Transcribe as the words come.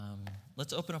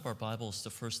Let's open up our Bibles to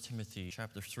 1 Timothy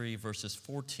chapter 3, verses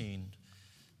 14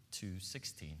 to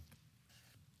 16.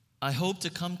 I hope to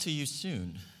come to you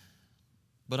soon,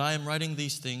 but I am writing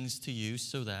these things to you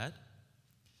so that,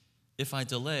 if I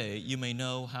delay, you may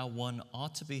know how one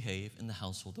ought to behave in the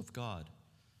household of God,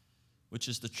 which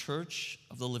is the church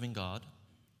of the living God,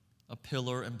 a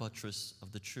pillar and buttress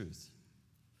of the truth.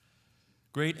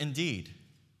 Great indeed,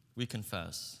 we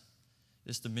confess,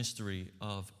 is the mystery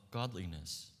of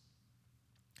godliness.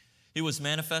 He was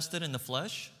manifested in the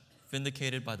flesh,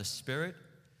 vindicated by the Spirit,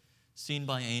 seen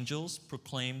by angels,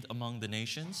 proclaimed among the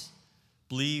nations,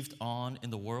 believed on in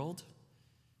the world,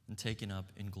 and taken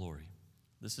up in glory.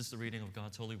 This is the reading of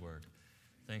God's holy word.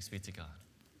 Thanks be to God.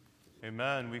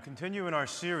 Amen. We continue in our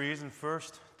series in 1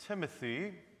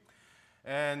 Timothy,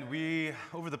 and we,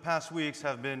 over the past weeks,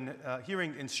 have been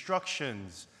hearing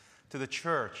instructions to the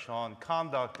church on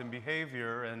conduct and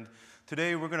behavior, and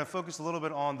today we're going to focus a little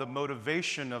bit on the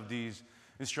motivation of these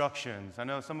instructions. I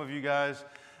know some of you guys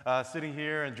sitting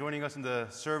here and joining us in the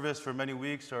service for many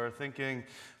weeks are thinking,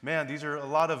 man, these are a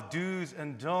lot of do's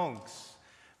and don'ts.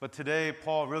 But today,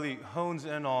 Paul really hones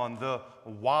in on the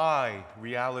why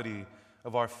reality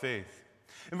of our faith.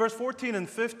 In verse 14 and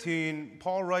 15,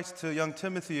 Paul writes to young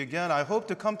Timothy again, I hope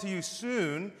to come to you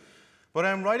soon, but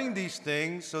I am writing these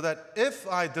things so that if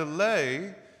I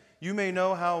delay, you may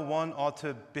know how one ought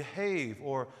to behave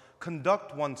or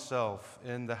conduct oneself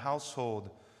in the household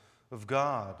of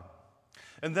God.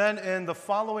 And then in the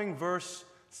following verse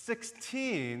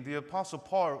 16, the Apostle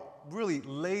Paul really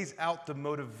lays out the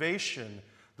motivation,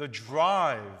 the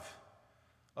drive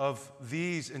of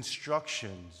these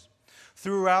instructions.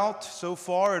 Throughout, so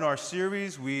far in our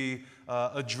series, we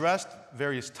addressed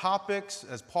various topics,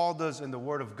 as Paul does in the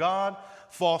Word of God,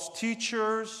 false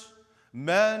teachers,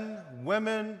 men,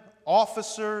 women,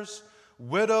 officers,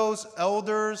 widows,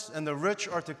 elders, and the rich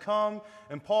are to come.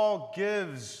 And Paul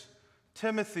gives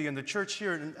Timothy and the church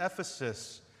here in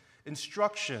Ephesus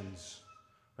instructions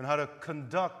on how to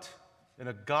conduct in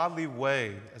a godly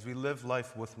way as we live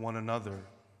life with one another.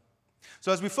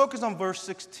 So as we focus on verse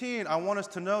 16, I want us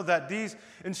to know that these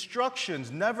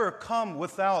instructions never come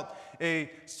without a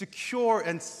secure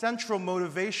and central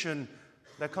motivation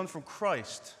that comes from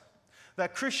Christ.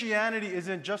 That Christianity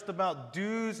isn't just about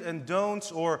do's and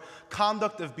don'ts or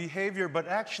conduct of behavior, but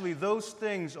actually those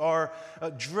things are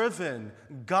driven,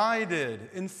 guided,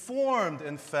 informed,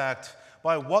 in fact,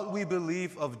 by what we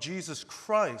believe of Jesus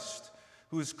Christ,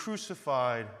 who is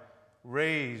crucified,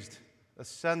 raised,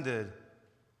 ascended,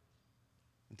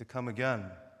 and to come again.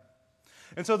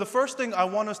 And so the first thing I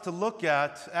want us to look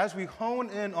at as we hone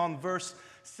in on verse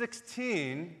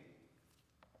 16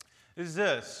 is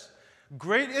this.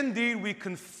 Great indeed, we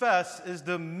confess, is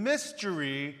the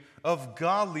mystery of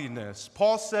godliness.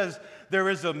 Paul says there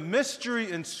is a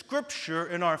mystery in Scripture,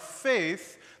 in our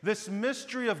faith. This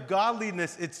mystery of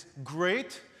godliness, it's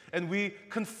great, and we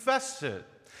confess it.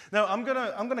 Now, I'm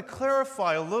gonna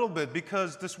clarify a little bit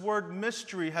because this word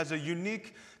mystery has a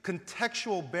unique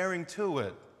contextual bearing to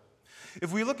it.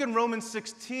 If we look in Romans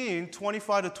 16,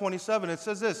 25 to 27, it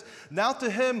says this, Now to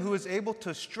him who is able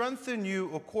to strengthen you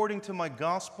according to my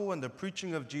gospel and the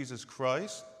preaching of Jesus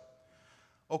Christ,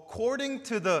 according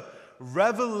to the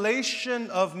revelation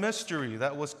of mystery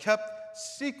that was kept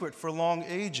secret for long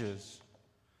ages,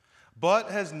 but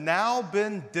has now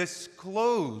been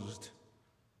disclosed,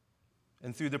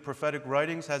 and through the prophetic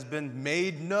writings has been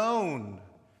made known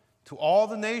to all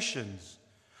the nations,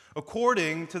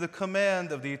 according to the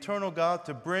command of the eternal God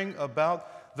to bring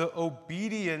about the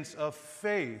obedience of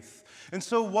faith. And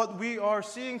so what we are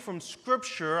seeing from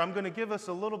Scripture, I'm going to give us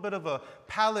a little bit of a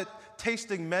palate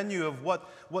tasting menu of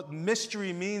what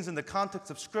mystery means in the context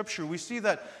of Scripture. We see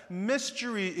that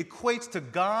mystery equates to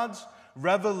God's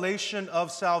revelation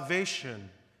of salvation.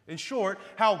 In short,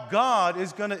 how God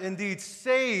is going to indeed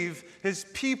save His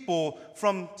people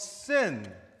from sin.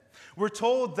 We're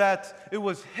told that it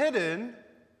was hidden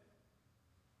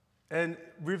and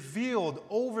revealed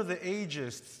over the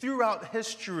ages, throughout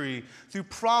history, through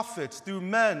prophets, through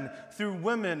men, through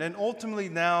women, and ultimately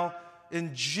now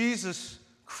in Jesus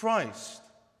Christ.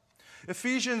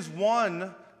 Ephesians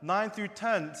 1, 9 through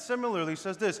 10 similarly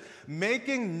says this,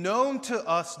 making known to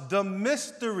us the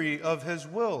mystery of His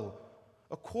will,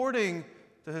 according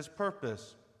to His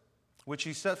purpose, which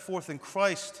He set forth in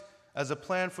Christ as a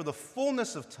plan for the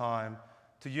fullness of time,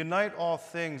 to unite all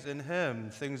things in Him,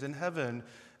 things in heaven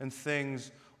and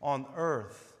things on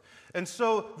earth. And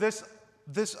so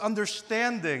this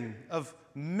understanding of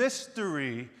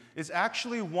mystery is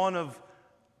actually one of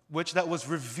which that was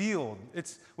revealed.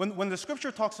 It's when the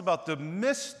Scripture talks about the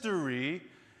mystery,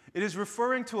 It is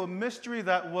referring to a mystery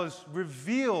that was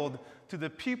revealed to the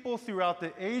people throughout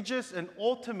the ages and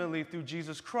ultimately through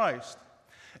Jesus Christ.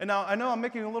 And now, I know I'm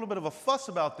making a little bit of a fuss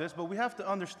about this, but we have to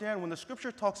understand when the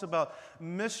scripture talks about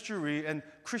mystery and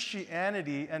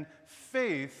Christianity and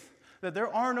faith, that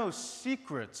there are no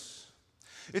secrets.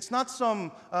 It's not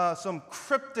some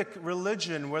cryptic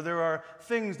religion where there are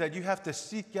things that you have to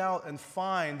seek out and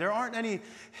find. There aren't any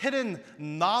hidden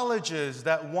knowledges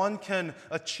that one can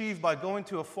achieve by going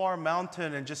to a far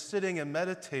mountain and just sitting and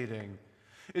meditating.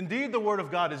 Indeed, the Word of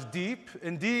God is deep.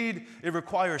 Indeed, it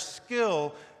requires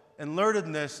skill and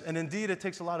learnedness, and indeed it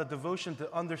takes a lot of devotion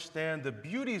to understand the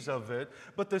beauties of it.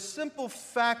 But the simple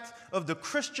fact of the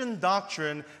Christian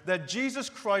doctrine that Jesus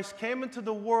Christ came into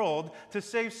the world to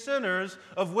save sinners,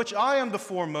 of which I am the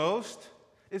foremost,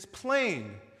 is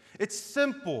plain. It's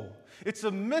simple. It's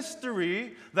a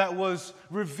mystery that was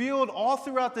revealed all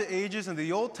throughout the ages in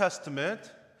the Old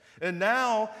Testament, and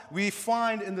now we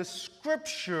find in the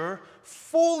Scripture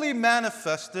fully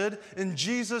manifested in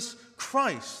Jesus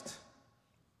Christ.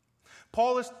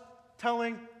 Paul is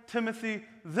telling Timothy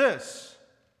this.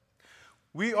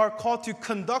 We are called to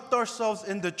conduct ourselves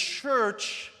in the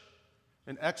church,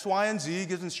 and X, Y, and Z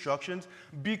gives instructions,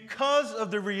 because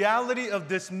of the reality of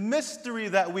this mystery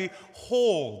that we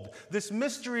hold, this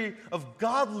mystery of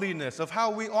godliness, of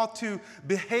how we ought to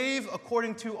behave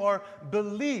according to our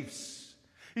beliefs.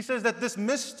 He says that this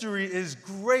mystery is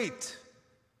great,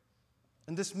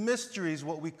 and this mystery is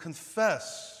what we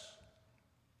confess.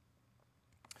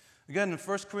 Again, in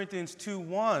 1 Corinthians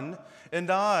 2:1,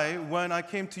 and I, when I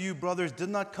came to you, brothers, did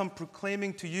not come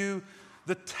proclaiming to you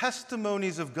the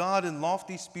testimonies of God in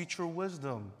lofty speech or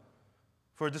wisdom.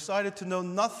 For I decided to know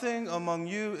nothing among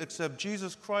you except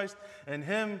Jesus Christ and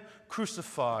Him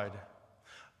crucified.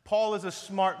 Paul is a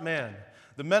smart man.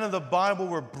 The men of the Bible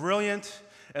were brilliant,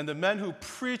 and the men who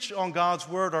preach on God's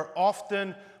word are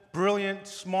often brilliant,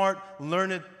 smart,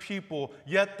 learned people.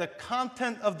 Yet the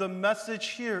content of the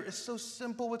message here is so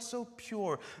simple, it's so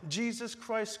pure. Jesus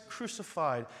Christ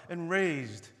crucified and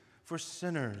raised for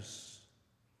sinners.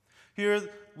 Here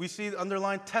we see the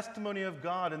underlined testimony of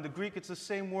God. In the Greek, it's the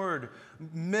same word,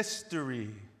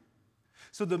 mystery.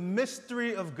 So the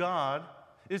mystery of God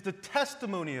is the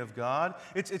testimony of God.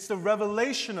 It's the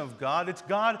revelation of God. It's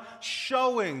God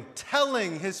showing,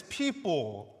 telling His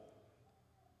people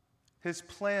His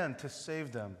plan to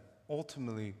save them,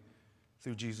 ultimately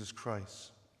through Jesus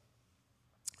Christ.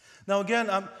 Now again,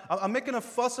 I'm making a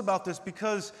fuss about this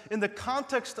because in the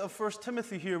context of 1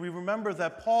 Timothy here, we remember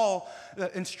that Paul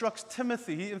instructs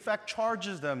Timothy, he in fact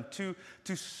charges them to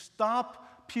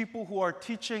stop people who are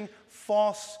teaching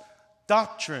false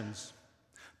doctrines,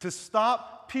 to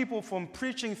stop people from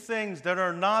preaching things that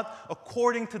are not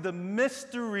according to the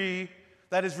mystery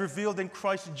that is revealed in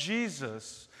Christ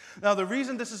Jesus. Now, the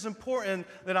reason this is important,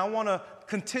 that I want to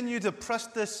continue to press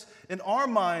this in our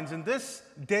minds in this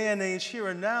day and age here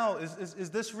and now, is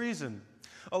this reason.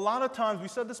 A lot of times, we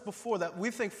said this before, that we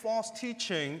think false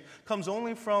teaching comes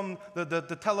only from the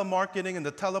telemarketing and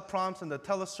the teleprompts and the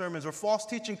telesermons, or false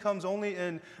teaching comes only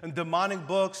in demonic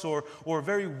books or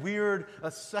very weird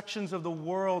sections of the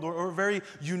world or very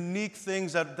unique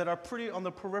things that are pretty on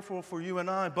the peripheral for you and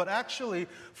I. But actually,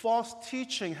 false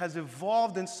teaching has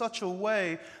evolved in such a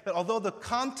way that although the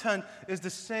content is the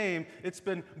same, it's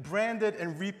been branded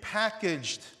and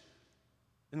repackaged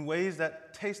in ways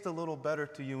that taste a little better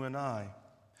to you and I.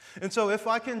 And so if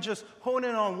I can just hone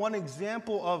in on one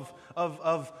example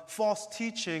of false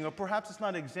teaching, or perhaps it's not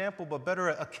an example, but better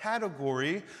a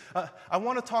category, I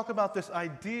want to talk about this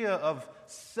idea of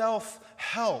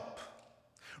self-help.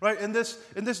 Right? In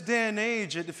this day and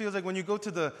age, it feels like when you go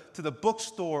to the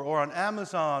bookstore or on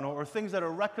Amazon or things that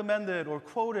are recommended or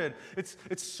quoted,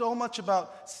 it's so much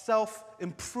about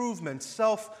self-improvement,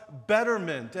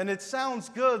 self-betterment. And it sounds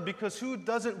good because who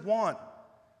doesn't want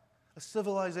a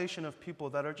civilization of people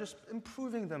that are just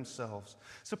improving themselves,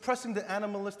 suppressing the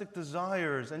animalistic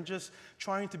desires, and just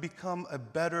trying to become a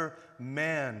better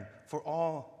man for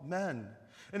all men.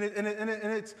 And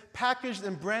it's packaged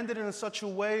and branded in such a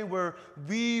way where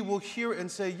we will hear it and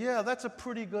say, yeah, that's a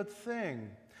pretty good thing.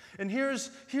 And here's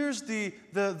the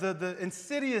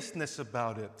insidiousness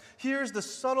about it. Here's the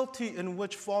subtlety in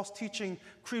which false teaching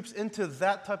creeps into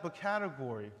that type of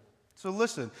category. So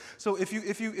listen, so if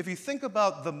you think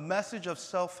about the message of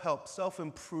self-help,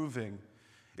 self-improving,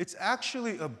 it's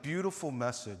actually a beautiful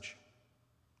message.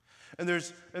 And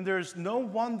there's no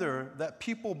wonder that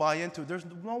people buy into it. There's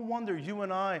no wonder you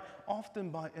and I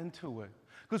often buy into it.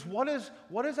 Because what is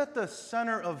at the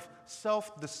center of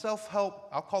the self-help,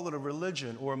 I'll call it a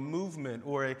religion or a movement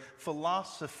or a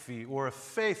philosophy or a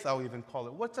faith, I'll even call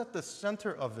it. What's at the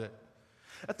center of it?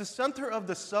 At the center of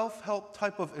the self-help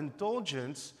type of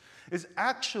indulgence is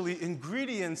actually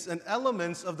ingredients and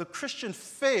elements of the Christian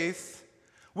faith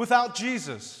without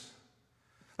Jesus.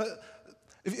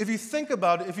 If you think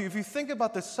about it, if you think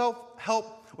about the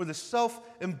self-help or the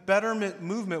self-embetterment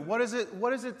movement, what does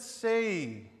it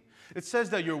say? It says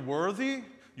that you're worthy,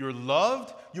 you're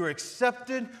loved, you're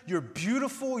accepted, you're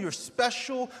beautiful, you're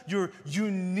special, you're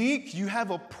unique, you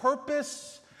have a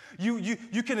purpose.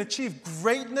 You can achieve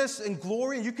greatness and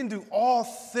glory. You can do all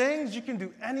things. You can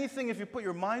do anything if you put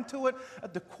your mind to it.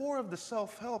 At the core of the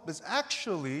self-help is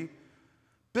actually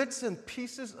bits and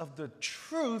pieces of the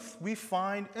truth we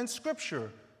find in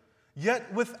Scripture.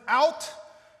 Yet without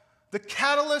the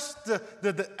catalyst,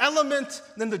 the element,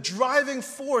 then the driving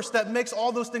force that makes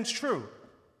all those things true.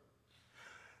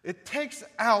 It takes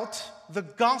out the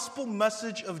gospel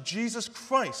message of Jesus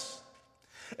Christ.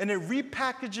 And it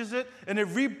repackages it and it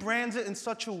rebrands it in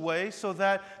such a way so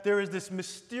that there is this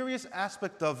mysterious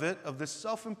aspect of it, of this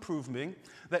self-improvement,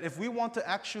 that if we want to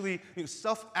actually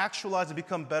self-actualize and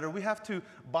become better, we have to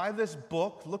buy this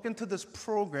book, look into this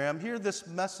program, hear this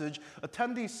message,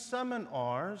 attend these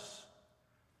seminars,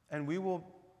 and we will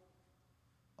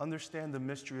understand the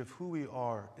mystery of who we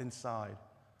are inside,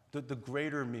 the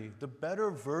greater me, the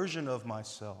better version of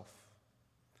myself.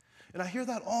 And I hear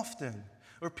that often.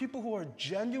 Or people who are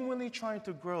genuinely trying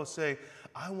to grow say,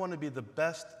 I want to be the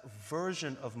best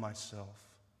version of myself.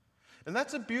 And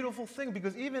that's a beautiful thing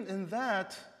because even in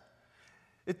that,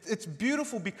 it's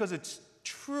beautiful because it's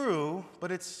true, but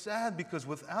it's sad because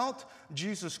without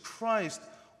Jesus Christ,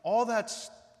 all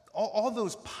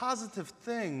those positive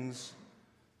things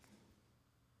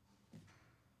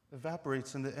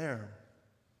evaporates in the air.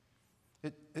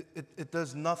 It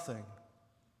does nothing.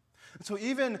 And so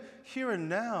even here and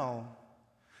now,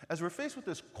 as we're faced with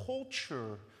this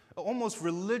culture, almost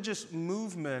religious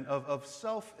movement of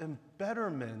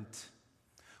self-embetterment,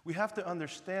 we have to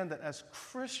understand that as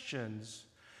Christians,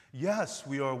 yes,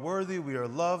 we are worthy, we are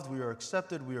loved, we are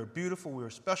accepted, we are beautiful, we are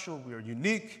special, we are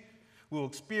unique. We will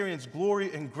experience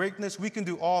glory and greatness. We can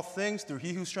do all things through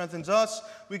He who strengthens us.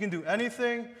 We can do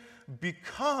anything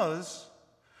because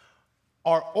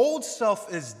our old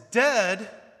self is dead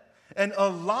and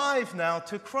alive now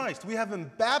to Christ. We have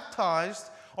been baptized.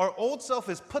 Our old self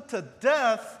is put to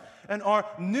death, and our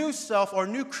new self, our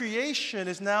new creation,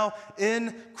 is now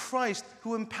in Christ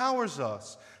who empowers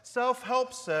us.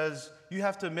 Self-help says you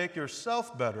have to make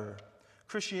yourself better.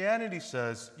 Christianity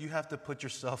says you have to put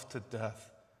yourself to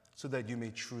death so that you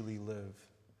may truly live.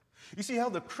 You see how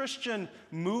the Christian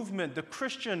movement, the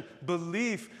Christian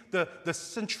belief, the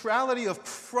centrality of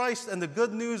Christ and the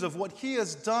good news of what He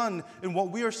has done and what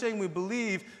we are saying we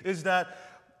believe is that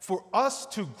for us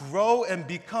to grow and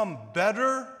become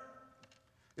better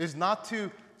is not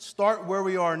to start where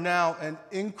we are now and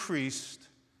increase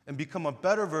and become a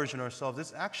better version of ourselves.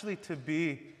 It's actually to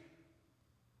be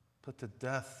put to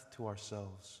death to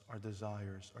ourselves, our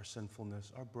desires, our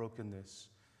sinfulness, our brokenness,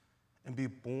 and be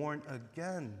born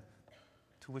again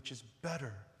to which is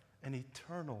better and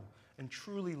eternal and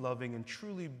truly loving and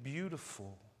truly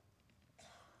beautiful.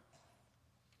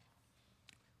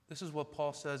 This is what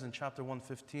Paul says in chapter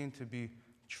 1:15, to be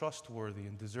trustworthy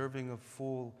and deserving of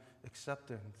full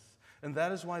acceptance. And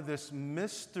that is why this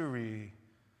mystery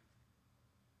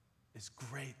is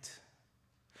great.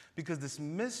 Because this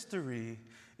mystery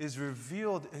is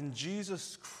revealed in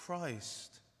Jesus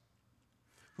Christ,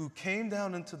 who came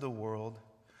down into the world,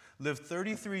 lived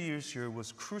 33 years here,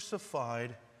 was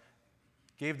crucified,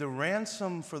 gave the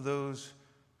ransom for those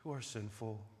who are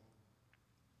sinful,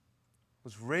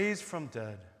 was raised from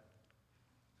dead,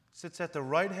 sits at the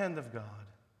right hand of God,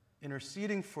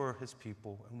 interceding for His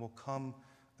people, and will come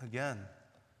again.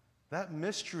 That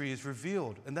mystery is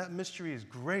revealed, and that mystery is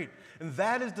great. And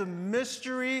that is the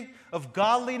mystery of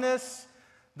godliness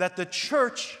that the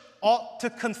church ought to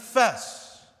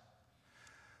confess.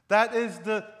 That is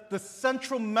the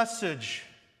central message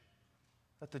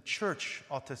that the church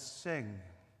ought to sing.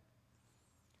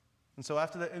 And so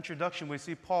after that introduction, we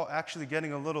see Paul actually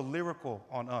getting a little lyrical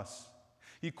on us.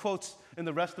 He quotes in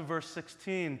the rest of verse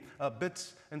 16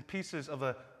 bits and pieces of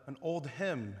an old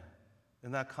hymn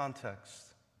in that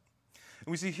context.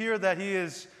 And we see here that he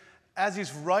is, as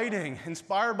he's writing,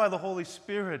 inspired by the Holy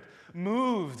Spirit,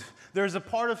 moved. There's a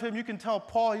part of him, you can tell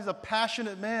Paul, he's a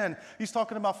passionate man. He's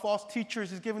talking about false teachers.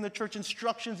 He's giving the church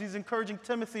instructions. He's encouraging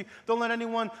Timothy, don't let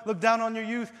anyone look down on your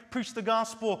youth. Preach the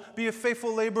gospel. Be a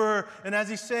faithful laborer. And as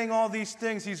he's saying all these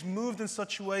things, he's moved in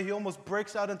such a way, he almost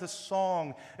breaks out into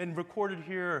song. And recorded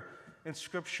here in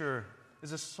Scripture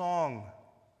is a song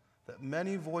that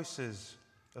many voices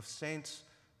of saints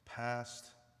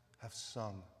past have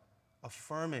sung.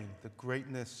 affirming the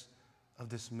greatness of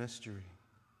this mystery.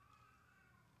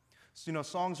 So,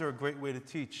 songs are a great way to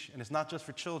teach, and it's not just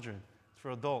for children, it's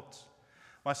for adults.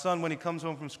 My son, when he comes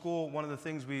home from school, one of the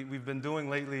things we've been doing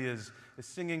lately is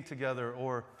singing together,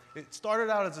 or it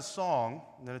started out as a song,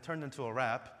 and then it turned into a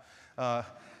rap.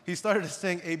 He started to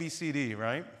sing ABCD,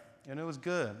 right? And it was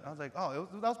good. I was like,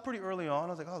 that was pretty early on.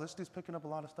 I was like, this dude's picking up a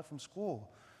lot of stuff from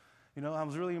school. I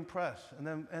was really impressed.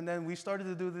 And then we started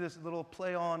to do this little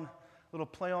play on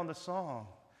the song.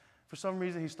 For some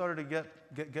reason, he started to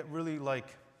get really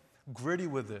gritty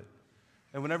with it.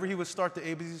 And whenever he would start the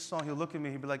ABC song, he'd look at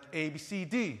me, he'd be like, A, B, C,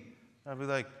 D. I'd be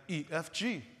like, E, F,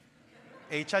 G,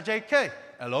 H, I, J, K,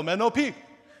 L, M, N, O, P,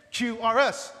 Q, R,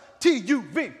 S, T, U,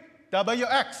 V, W,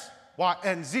 X, Y,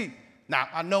 and Z. Now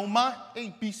I know my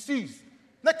ABCs.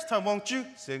 Next time, won't you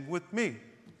sing with me?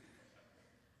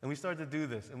 And we started to do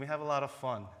this, and we have a lot of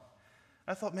fun.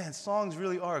 I thought, man, songs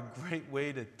really are a great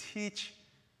way to teach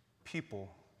people,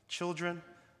 children,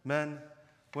 men,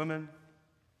 women.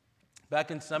 Back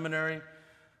in seminary,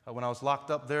 when I was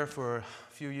locked up there for a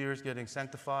few years getting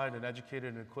sanctified and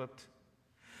educated and equipped,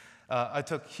 I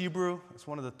took Hebrew. It's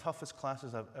one of the toughest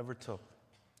classes I've ever took,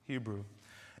 Hebrew.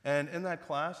 And in that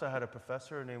class, I had a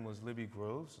professor. Her name was Libby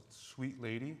Groves, sweet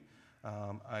lady.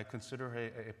 I consider her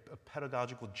a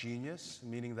pedagogical genius,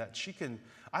 meaning that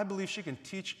I believe she can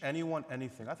teach anyone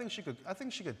anything. I think she could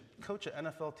coach an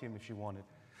NFL team if she wanted.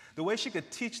 The way she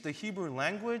could teach the Hebrew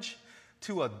language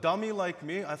to a dummy like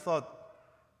me, I thought,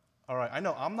 all right, I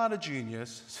know I'm not a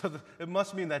genius, so it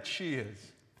must mean that she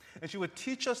is. And she would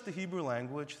teach us the Hebrew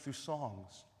language through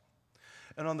songs.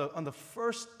 And on the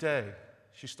first day,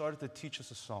 she started to teach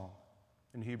us a song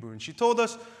in Hebrew. And she told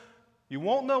us, you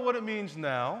won't know what it means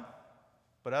now,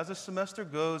 but as the semester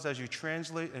goes, as you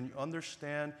translate and you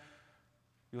understand,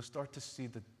 you'll start to see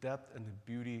the depth and the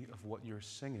beauty of what you're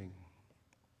singing.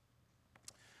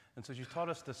 And so she taught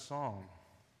us this song.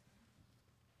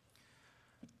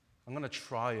 I'm going to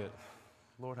try it.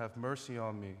 Lord, have mercy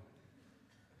on me.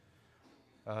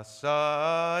 Asaena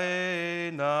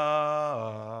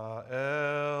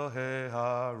el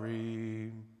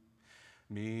heharim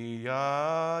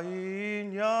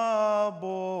miyain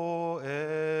yabo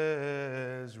Ezri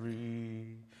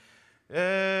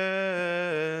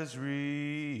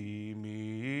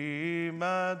mi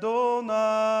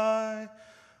Adonai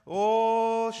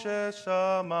o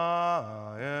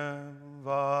sheshamayim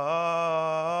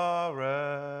va'aretz.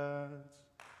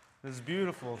 It's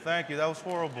beautiful. Thank you. That was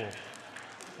horrible.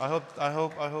 I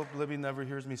hope Libby never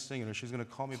hears me singing, or she's going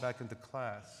to call me back into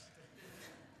class.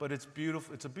 But it's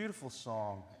beautiful. It's a beautiful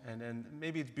song, and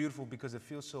maybe it's beautiful because it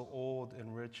feels so old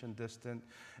and rich and distant.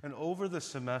 And over the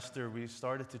semester, we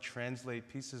started to translate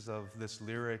pieces of this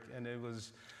lyric, and it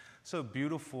was so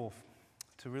beautiful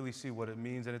to really see what it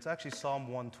means. And it's actually Psalm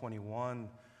 121,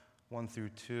 1 through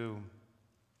 2.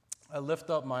 I lift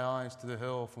up my eyes to the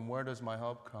hill. From where does my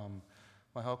help come?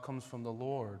 My help comes from the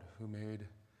Lord who made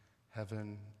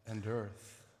heaven and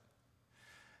earth.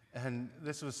 And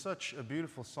this was such a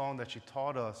beautiful song that she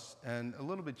taught us, and a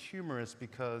little bit humorous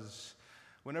because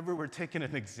whenever we're taking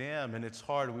an exam and it's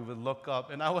hard, we would look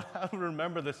up, and I would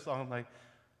remember this song. I'm like,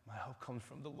 my help comes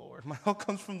from the Lord. My help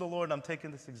comes from the Lord. I'm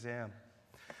taking this exam.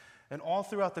 And all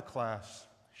throughout the class,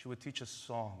 she would teach us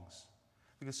songs,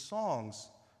 because songs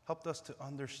helped us to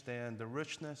understand the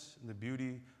richness and the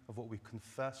beauty of what we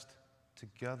confessed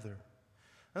together.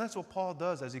 And that's what Paul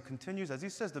does as he continues. As he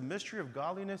says, the mystery of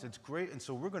godliness, it's great, and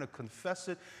so we're going to confess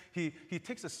it. He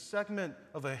takes a segment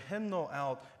of a hymnal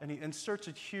out, and he inserts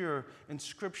it here in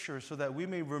Scripture so that we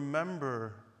may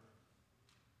remember,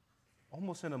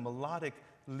 almost in a melodic,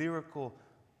 lyrical,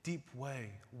 deep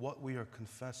way, what we are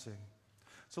confessing.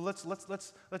 So let's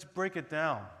break it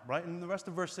down, right? In the rest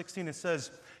of verse 16, it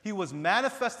says, he was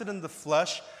manifested in the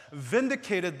flesh,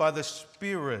 vindicated by the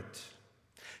Spirit.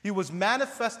 He was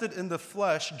manifested in the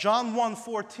flesh. John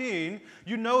 1:14,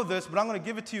 you know this, but I'm going to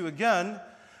give it to you again.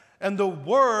 And the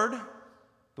Word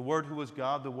who was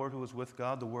God, the Word who was with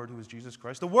God, the Word who was Jesus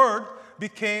Christ, the Word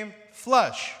became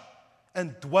flesh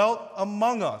and dwelt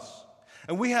among us.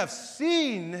 And we have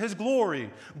seen his glory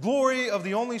of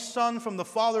the only Son from the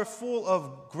Father, full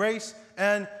of grace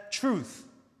and truth.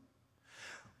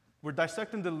 We're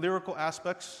dissecting the lyrical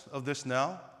aspects of this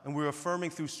now, and we're affirming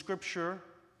through Scripture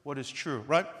what is true,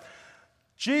 right?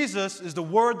 Jesus is the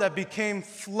Word that became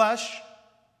flesh.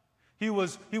 He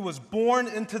was born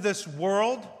into this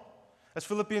world. As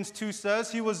Philippians 2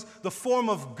 says, he was the form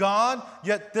of God,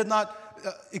 yet did not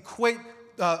equate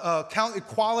count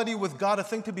equality with God a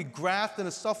thing to be grasped in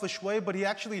a selfish way, but he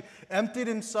actually emptied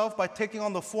himself by taking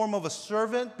on the form of a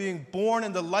servant, being born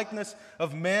in the likeness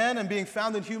of man and being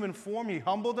found in human form. He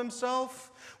humbled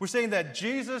himself. We're saying that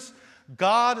Jesus,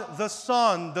 God the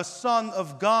Son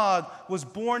of God, was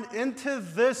born into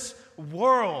this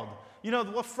world. You know,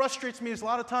 what frustrates me is a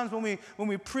lot of times when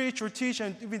we preach or teach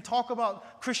and even talk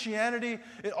about Christianity,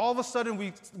 all of a sudden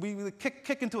we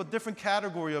kick into a different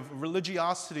category of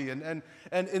religiosity. And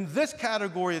in this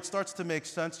category, it starts to make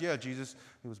sense. Yeah, Jesus,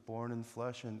 he was born in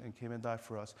flesh and came and died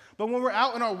for us. But when we're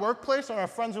out in our workplace and our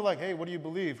friends are like, hey, what do you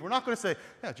believe? We're not going to say,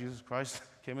 yeah, Jesus Christ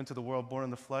came into the world, born in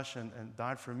the flesh, and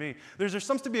died for me. There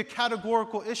seems to be a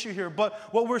categorical issue here. But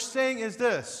what we're saying is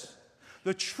this: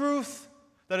 the truth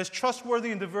that is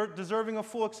trustworthy and deserving of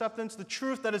full acceptance, the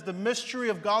truth that is the mystery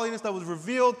of godliness that was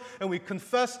revealed and we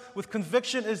confess with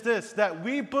conviction is this: that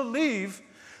we believe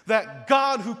that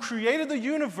God, who created the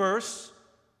universe,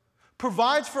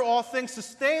 provides for all things,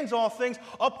 sustains all things,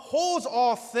 upholds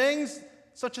all things,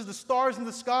 such as the stars in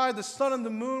the sky, the sun and the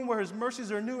moon, where his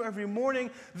mercies are new every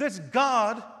morning. This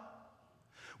God,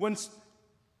 when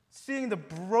seeing the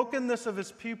brokenness of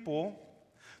his people,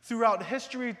 throughout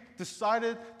history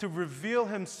decided to reveal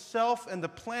himself and the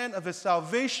plan of his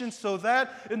salvation so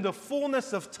that in the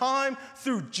fullness of time,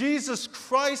 through Jesus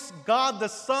Christ, God the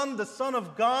Son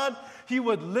of God, he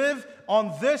would live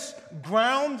on this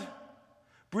ground,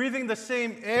 breathing the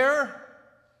same air,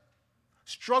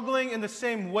 struggling in the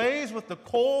same ways with the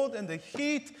cold and the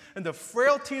heat and the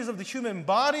frailties of the human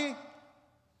body.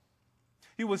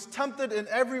 He was tempted in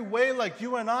every way like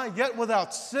you and I, yet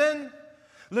without sin,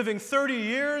 living 30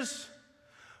 years,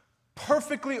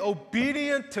 perfectly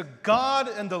obedient to God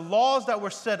and the laws that were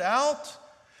set out,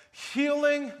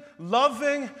 healing,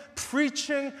 loving,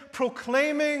 preaching,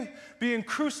 proclaiming, being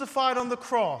crucified on the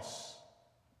cross.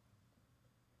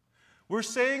 We're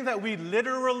saying that we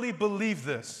literally believe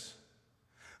this,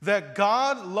 that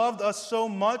God loved us so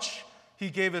much, he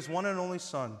gave his one and only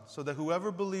Son, so that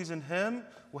whoever believes in him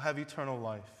will have eternal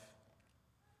life.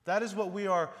 That is what we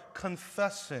are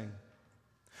confessing.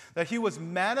 That he was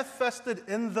manifested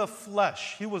in the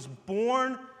flesh. He was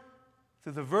born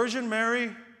through the Virgin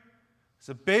Mary as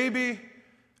a baby,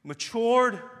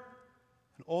 matured,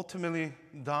 and ultimately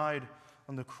died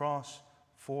on the cross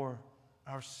for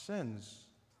our sins.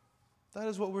 That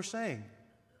is what we're saying.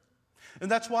 And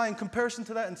that's why, in comparison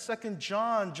to that, in 2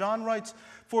 John, John writes,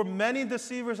 "For many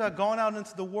deceivers have gone out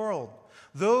into the world,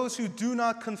 those who do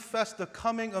not confess the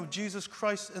coming of Jesus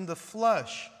Christ in the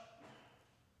flesh.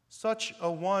 Such a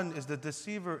one is the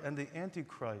deceiver and the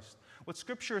antichrist." What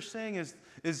Scripture is saying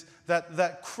is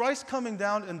that Christ coming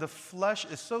down in the flesh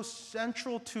is so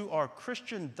central to our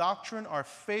Christian doctrine, our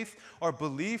faith, our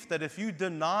belief, that if you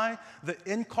deny the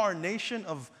incarnation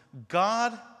of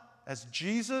God as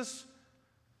Jesus,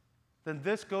 then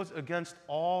this goes against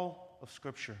all of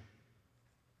Scripture.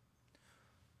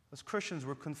 As Christians,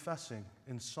 we're confessing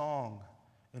in song,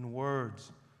 in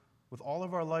words, with all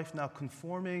of our life now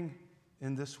conforming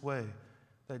in this way,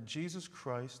 that Jesus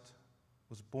Christ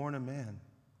was born a man,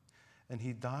 and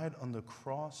he died on the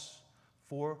cross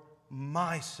for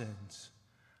my sins.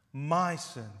 My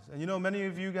sins. And you know, many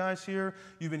of you guys here,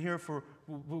 you've been here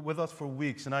with us for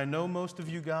weeks, and I know most of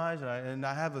you guys, and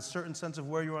I have a certain sense of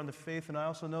where you are in the faith, and I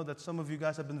also know that some of you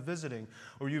guys have been visiting,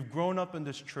 or you've grown up in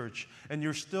this church, and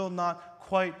you're still not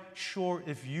quite sure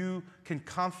if you can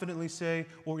confidently say,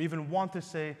 or even want to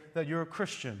say, that you're a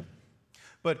Christian.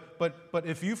 But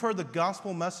if you've heard the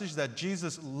gospel message that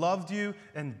Jesus loved you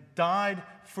and died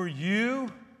for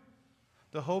you,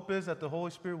 the hope is that the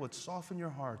Holy Spirit would soften your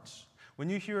hearts.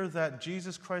 When you hear that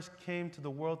Jesus Christ came to the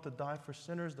world to die for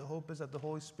sinners, the hope is that the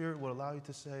Holy Spirit will allow you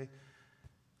to say,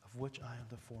 "Of which I am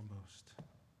the foremost."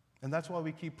 And that's why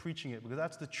we keep preaching it, because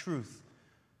that's the truth.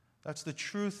 That's the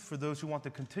truth for those who want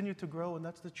to continue to grow, and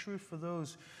that's the truth for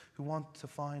those who want to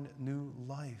find new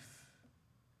life.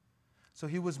 So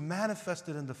he was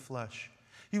manifested in the flesh.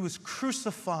 He was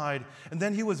crucified, and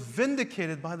then he was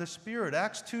vindicated by the Spirit.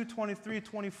 Acts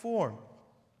 2:23-24.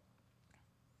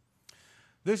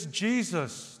 This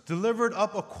Jesus delivered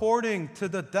up according to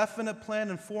the definite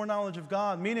plan and foreknowledge of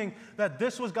God, meaning that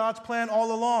this was God's plan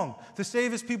all along, to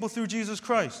save his people through Jesus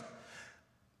Christ.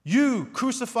 You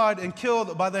crucified and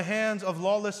killed by the hands of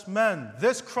lawless men.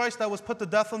 This Christ that was put to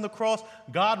death on the cross,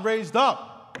 God raised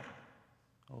up.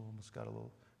 Oh, almost got a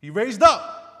little. He raised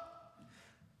up,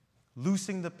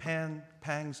 loosing the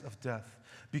pangs of death.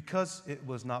 because it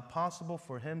was not possible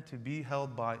for him to be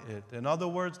held by it. In other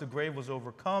words, the grave was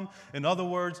overcome. In other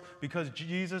words, because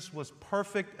Jesus was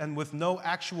perfect and with no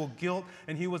actual guilt,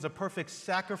 and he was a perfect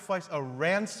sacrifice, a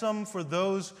ransom for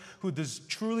those who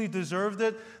truly deserved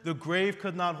it, the grave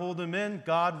could not hold him in.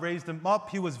 God raised him up.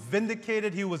 He was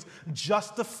vindicated. He was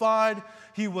justified.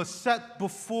 He was set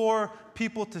before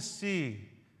people to see.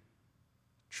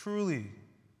 Truly,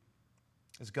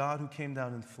 as God who came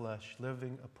down in flesh,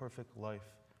 living a perfect life,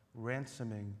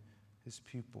 ransoming his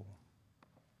people.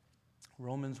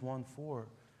 Romans 1:4,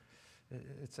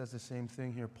 it says the same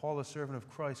thing here. Paul, a servant of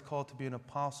Christ, called to be an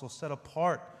apostle, set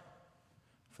apart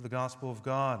for the gospel of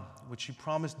God, which he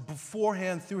promised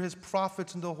beforehand through his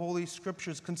prophets in the Holy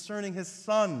Scriptures concerning his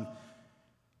Son,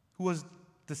 who was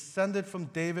descended from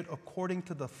David according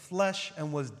to the flesh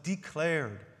and was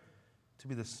declared to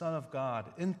be the Son of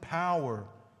God in power,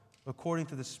 according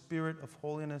to the Spirit of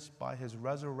holiness, by his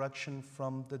resurrection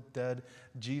from the dead,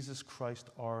 Jesus Christ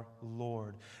our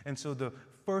Lord. And so the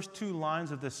first two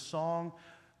lines of this song,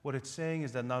 what it's saying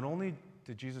is that not only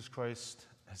did Jesus Christ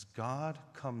as God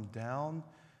come down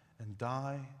and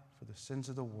die for the sins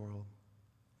of the world,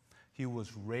 he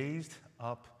was raised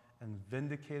up and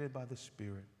vindicated by the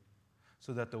Spirit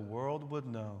so that the world would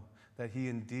know that he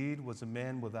indeed was a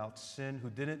man without sin who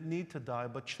didn't need to die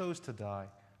but chose to die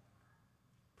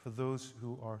for those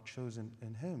who are chosen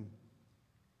in him.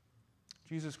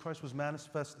 Jesus Christ was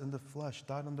manifest in the flesh,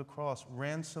 died on the cross,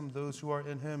 ransomed those who are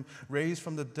in him, raised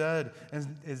from the dead,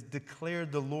 and is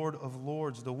declared the Lord of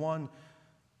lords, the one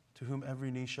to whom every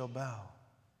knee shall bow.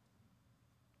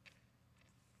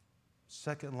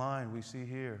 Second line we see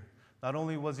here. Not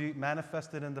only was he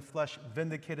manifested in the flesh,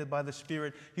 vindicated by the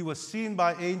Spirit, he was seen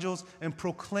by angels and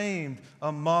proclaimed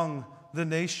among the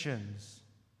nations.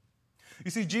 You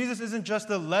see, Jesus isn't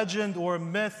just a legend or a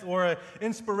myth or an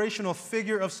inspirational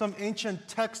figure of some ancient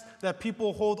text that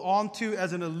people hold on to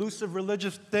as an elusive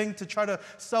religious thing to try to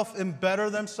self-embetter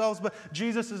themselves, but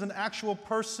Jesus is an actual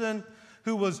person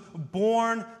who was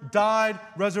born, died,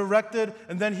 resurrected,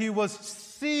 and then he was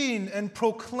seen and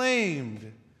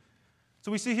proclaimed.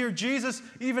 So we see here Jesus,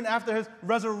 even after his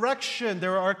resurrection,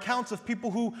 there are accounts of people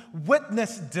who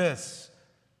witnessed this.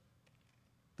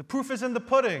 The proof is in the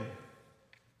pudding.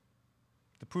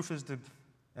 The proof is the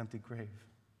empty grave.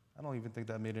 I don't even think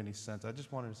that made any sense. I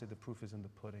just wanted to say the proof is in the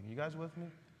pudding. You guys with me?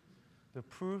 The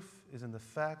proof is in the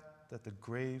fact that the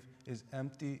grave is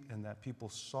empty and that people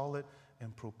saw it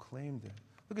and proclaimed it.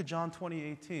 Look at John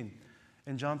 20:18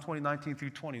 and John 20:19 through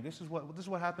 20. This is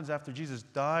what happens after Jesus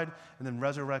died and then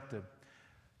resurrected.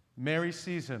 Mary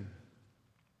sees him.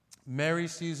 Mary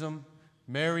sees him.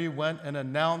 Mary went and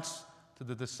announced to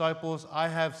the disciples, "I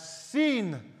have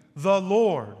seen the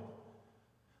Lord."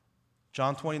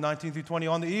 John 20:19 through 20.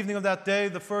 On the evening of that day,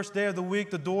 the first day of the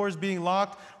week, the doors being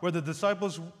locked where the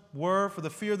disciples were for the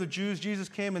fear of the Jews, Jesus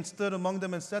came and stood among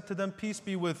them and said to them, "Peace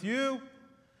be with you."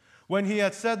 When he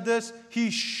had said this, he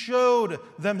showed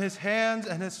them his hands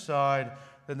and his side.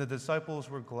 Then the disciples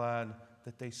were glad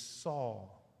that they saw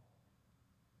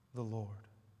the Lord.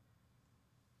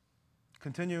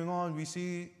 Continuing on, we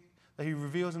see that he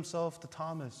reveals himself to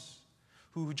Thomas,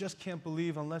 who just can't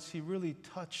believe unless he really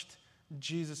touched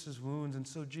Jesus' wounds. And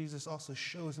so Jesus also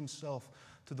shows himself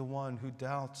to the one who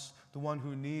doubts, the one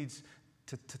who needs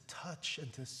to touch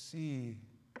and to see.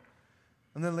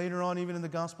 And then later on, even in the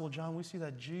Gospel of John, we see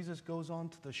that Jesus goes on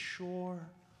to the shore,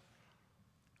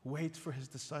 waits for his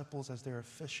disciples as they are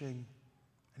fishing,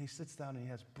 and he sits down and he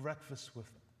has breakfast with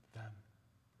them.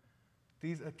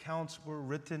 These accounts were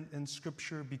written in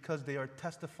Scripture because they are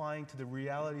testifying to the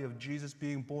reality of Jesus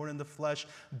being born in the flesh,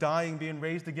 dying, being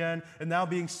raised again, and now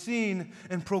being seen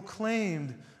and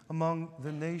proclaimed among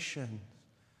the nations.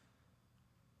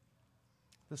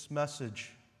 This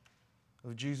message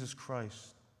of Jesus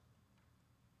Christ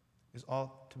is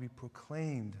ought to be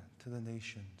proclaimed to the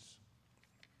nations.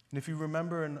 And if you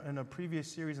remember in a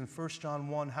previous series in 1 John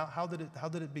 1, how did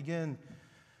it begin?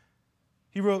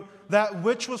 He wrote, that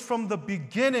which was from the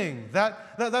beginning,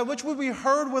 that which we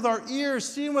heard with our ears,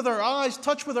 seen with our eyes,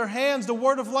 touched with our hands, the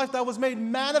word of life that was made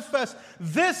manifest.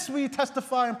 This we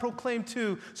testify and proclaim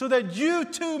too, so that you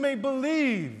too may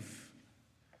believe.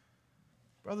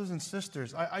 Brothers and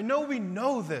sisters, I know we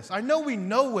know this. I know we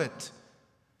know it.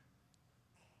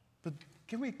 But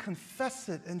can we confess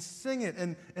it and sing it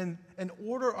and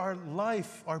order our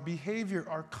life, our behavior,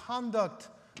 our conduct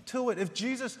to it? If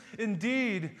Jesus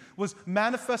indeed was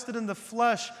manifested in the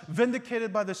flesh,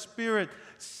 vindicated by the Spirit,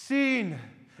 seen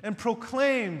and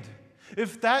proclaimed,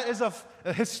 if that is a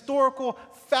historical,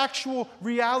 factual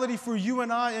reality for you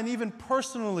and I, and even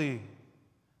personally,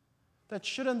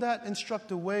 shouldn't that instruct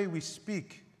the way we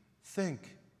speak,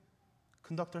 think,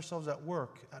 conduct ourselves at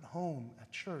work, at home,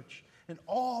 at church, in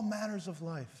all manners of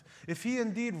life. If he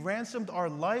indeed ransomed our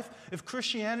life, if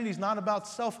Christianity is not about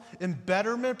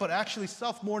self-embetterment, but actually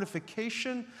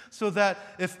self-mortification, so that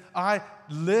if I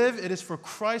live, it is for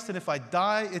Christ, and if I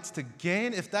die, it's to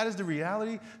gain, if that is the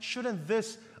reality, shouldn't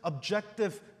this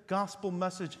objective gospel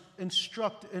message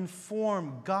instruct,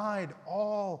 inform, guide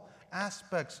all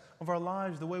aspects of our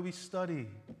lives, the way we study,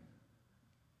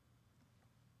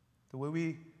 the way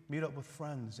we meet up with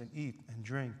friends and eat and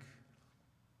drink,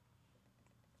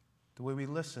 the way we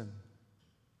listen,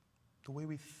 the way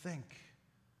we think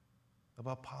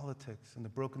about politics and the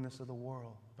brokenness of the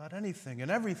world, about anything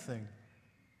and everything.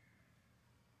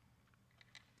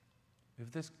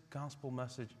 If this gospel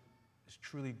message is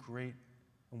truly great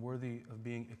and worthy of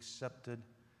being accepted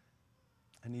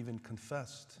and even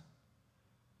confessed,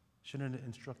 shouldn't it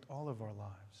instruct all of our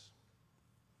lives?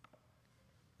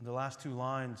 In the last two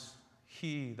lines,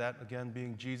 he, that again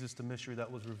being Jesus, the mystery that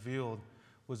was revealed,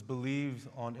 was believed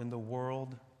on in the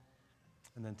world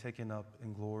and then taken up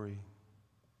in glory.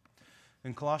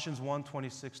 In Colossians 1,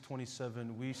 26,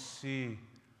 27, we see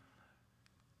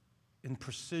in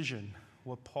precision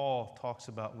what Paul talks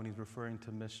about when he's referring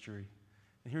to mystery.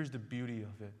 And here's the beauty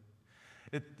of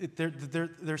it.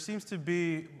 There seems to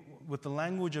be, with the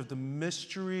language of the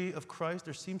mystery of Christ,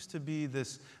 there seems to be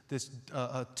this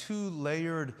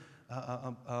two-layered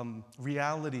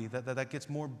reality that gets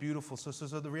more beautiful. So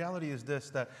the reality is this,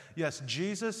 that yes,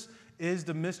 Jesus is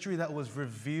the mystery that was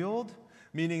revealed,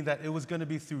 meaning that it was going to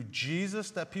be through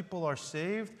Jesus that people are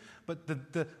saved. But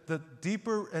the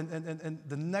deeper and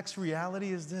the next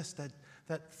reality is this,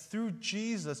 that through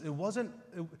Jesus, it wasn't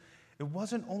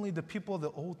only the people of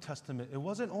the Old Testament. It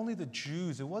wasn't only the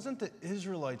Jews. It wasn't the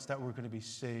Israelites that were going to be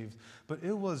saved. But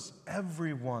it was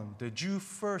everyone. The Jew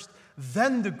first,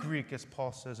 then the Greek, as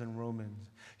Paul says in Romans.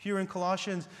 Here in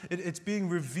Colossians, it's being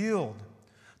revealed.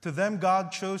 To them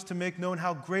God chose to make known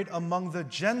how great among the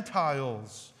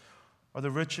Gentiles are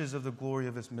the riches of the glory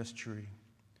of his mystery.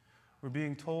 We're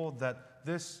being told that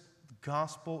this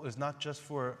gospel is not just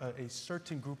for a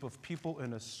certain group of people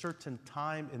in a certain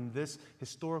time in this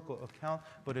historical account,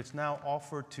 but it's now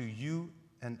offered to you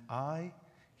and I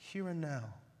here and now.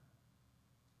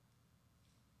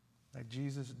 That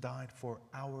Jesus died for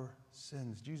our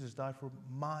sins. Jesus died for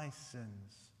my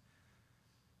sins.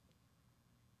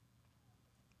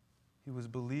 He was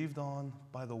believed on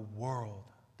by the world.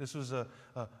 This was a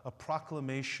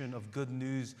proclamation of good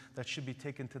news that should be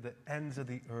taken to the ends of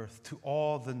the earth, to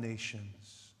all the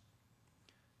nations.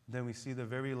 Then we see the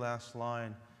very last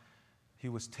line, he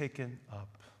was taken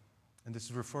up. And this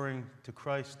is referring to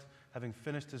Christ having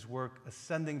finished his work,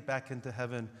 ascending back into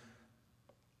heaven,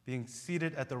 being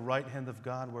seated at the right hand of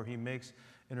God where he makes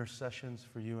intercessions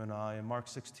for you and I. In Mark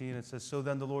 16 it says, so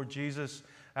then the Lord Jesus,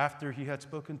 after he had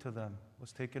spoken to them,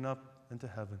 was taken up into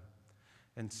heaven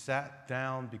and sat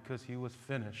down because he was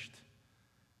finished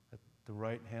at the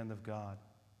right hand of God.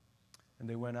 And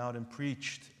they went out and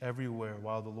preached everywhere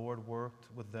while the Lord worked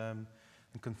with them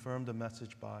and confirmed the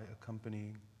message by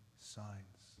accompanying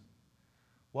signs.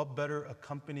 What better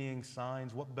accompanying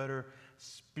signs, what better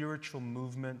spiritual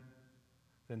movement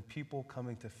than people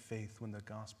coming to faith when the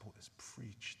gospel is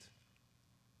preached?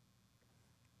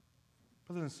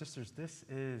 Brothers and sisters, this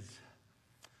is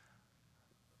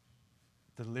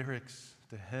the lyrics,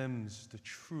 the hymns, the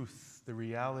truth, the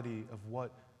reality of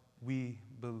what we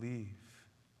believe.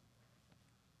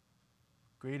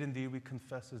 Great indeed, we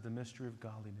confess, is the mystery of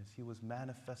godliness. He was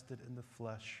manifested in the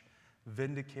flesh,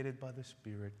 vindicated by the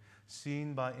Spirit,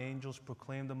 seen by angels,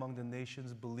 proclaimed among the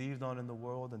nations, believed on in the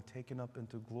world, and taken up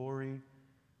into glory.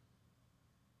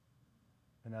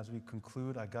 And as we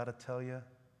conclude, I got to tell you,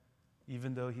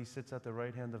 even though he sits at the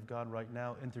right hand of God right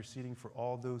now, interceding for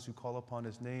all those who call upon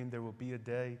his name, there will be a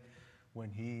day when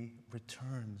he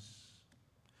returns.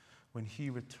 When he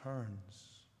returns.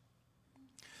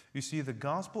 You see, the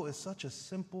gospel is such a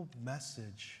simple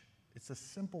message. It's a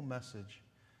simple message.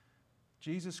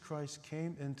 Jesus Christ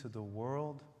came into the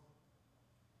world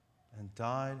and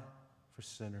died for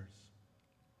sinners.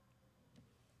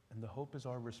 And the hope is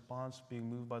our response, being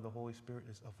moved by the Holy Spirit,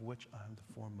 is of which I am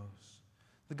the foremost.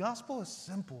 The gospel is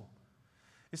simple.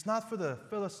 It's not for the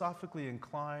philosophically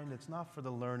inclined. It's not for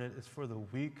the learned. It's for the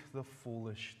weak, the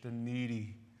foolish, the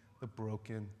needy, the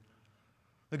broken.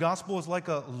 The gospel is like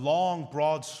a long,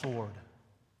 broad sword.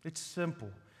 It's simple.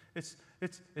 It's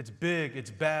big,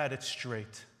 it's bad, it's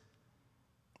straight.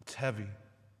 It's heavy.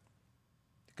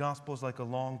 The gospel is like a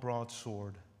long, broad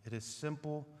sword. It is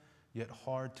simple, yet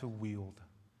hard to wield.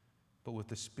 But with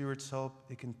the Spirit's help,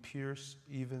 it can pierce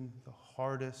even the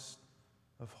hardest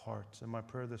of hearts. And my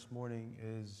prayer this morning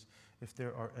is if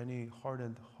there are any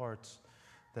hardened hearts,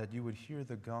 that you would hear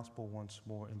the gospel once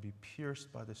more and be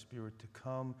pierced by the Spirit to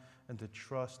come and to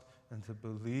trust and to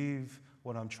believe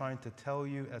what I'm trying to tell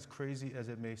you, as crazy as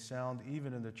it may sound,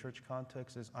 even in the church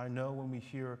context, is I know when we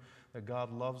hear that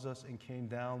God loves us and came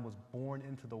down, was born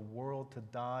into the world to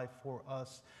die for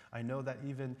us, I know that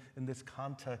even in this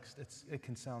context, it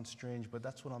can sound strange, but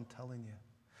that's what I'm telling you.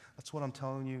 That's what I'm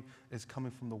telling you is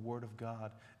coming from the Word of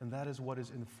God. And that is what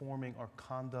is informing our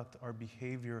conduct, our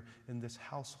behavior in this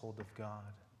household of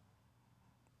God.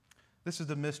 This is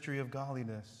the mystery of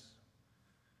godliness.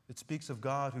 It speaks of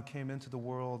God who came into the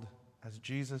world as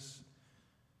Jesus,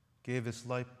 gave his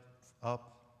life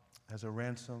up as a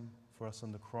ransom for us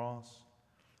on the cross,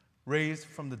 raised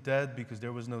from the dead because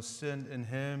there was no sin in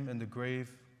him and the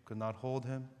grave could not hold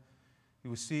him. He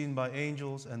was seen by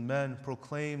angels and men,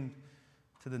 proclaimed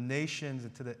to the nations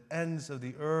and to the ends of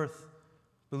the earth,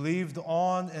 believed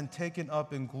on and taken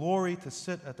up in glory to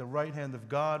sit at the right hand of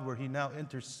God, where he now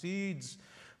intercedes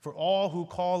for all who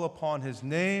call upon his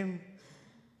name,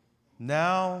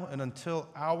 now and until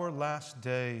our last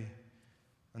day,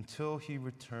 until he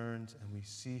returns and we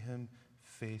see him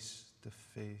face to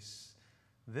face.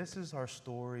 This is our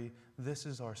story. This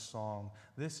is our song.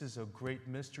 This is a great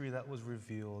mystery that was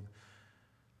revealed.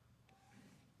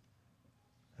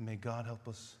 And may God help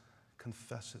us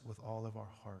confess it with all of our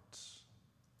hearts.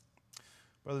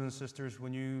 Brothers and sisters,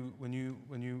 when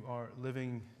you are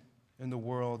living in the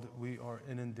world, we are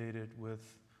inundated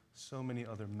with so many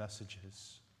other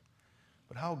messages.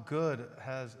 But how good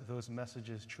has those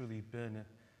messages truly been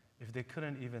if they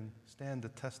couldn't even stand the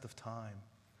test of time?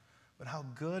 But how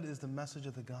good is the message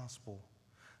of the gospel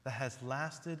that has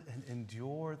lasted and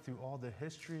endured through all the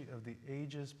history of the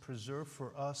ages, preserved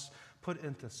for us, put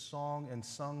into song and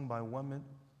sung by women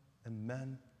and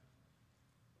men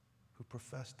who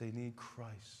profess they need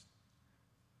Christ.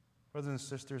 Brothers and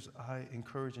sisters, I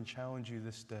encourage and challenge you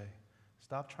this day.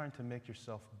 Stop trying to make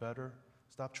yourself better.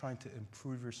 Stop trying to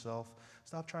improve yourself.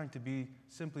 Stop trying to be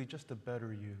simply just a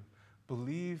better you.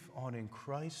 Believe on in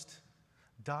Christ.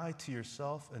 Die to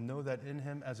yourself and know that in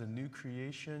him as a new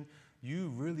creation,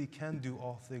 you really can do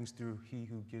all things through he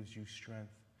who gives you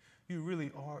strength. You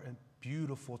really are a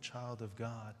beautiful child of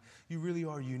God. You really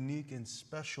are unique and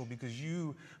special because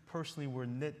you personally were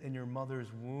knit in your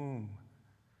mother's womb.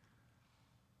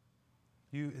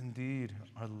 You indeed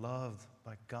are loved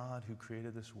by God who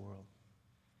created this world.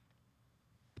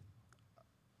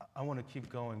 I want to keep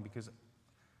going because,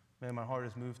 man, my heart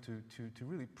is moved to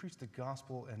really preach the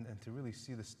gospel and to really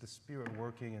see the Spirit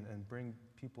working and bring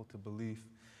people to belief.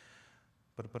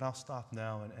 But I'll stop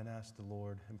now and ask the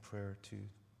Lord in prayer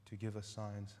to give us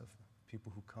signs of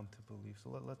people who come to believe. So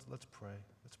let's pray.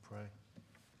 Let's pray.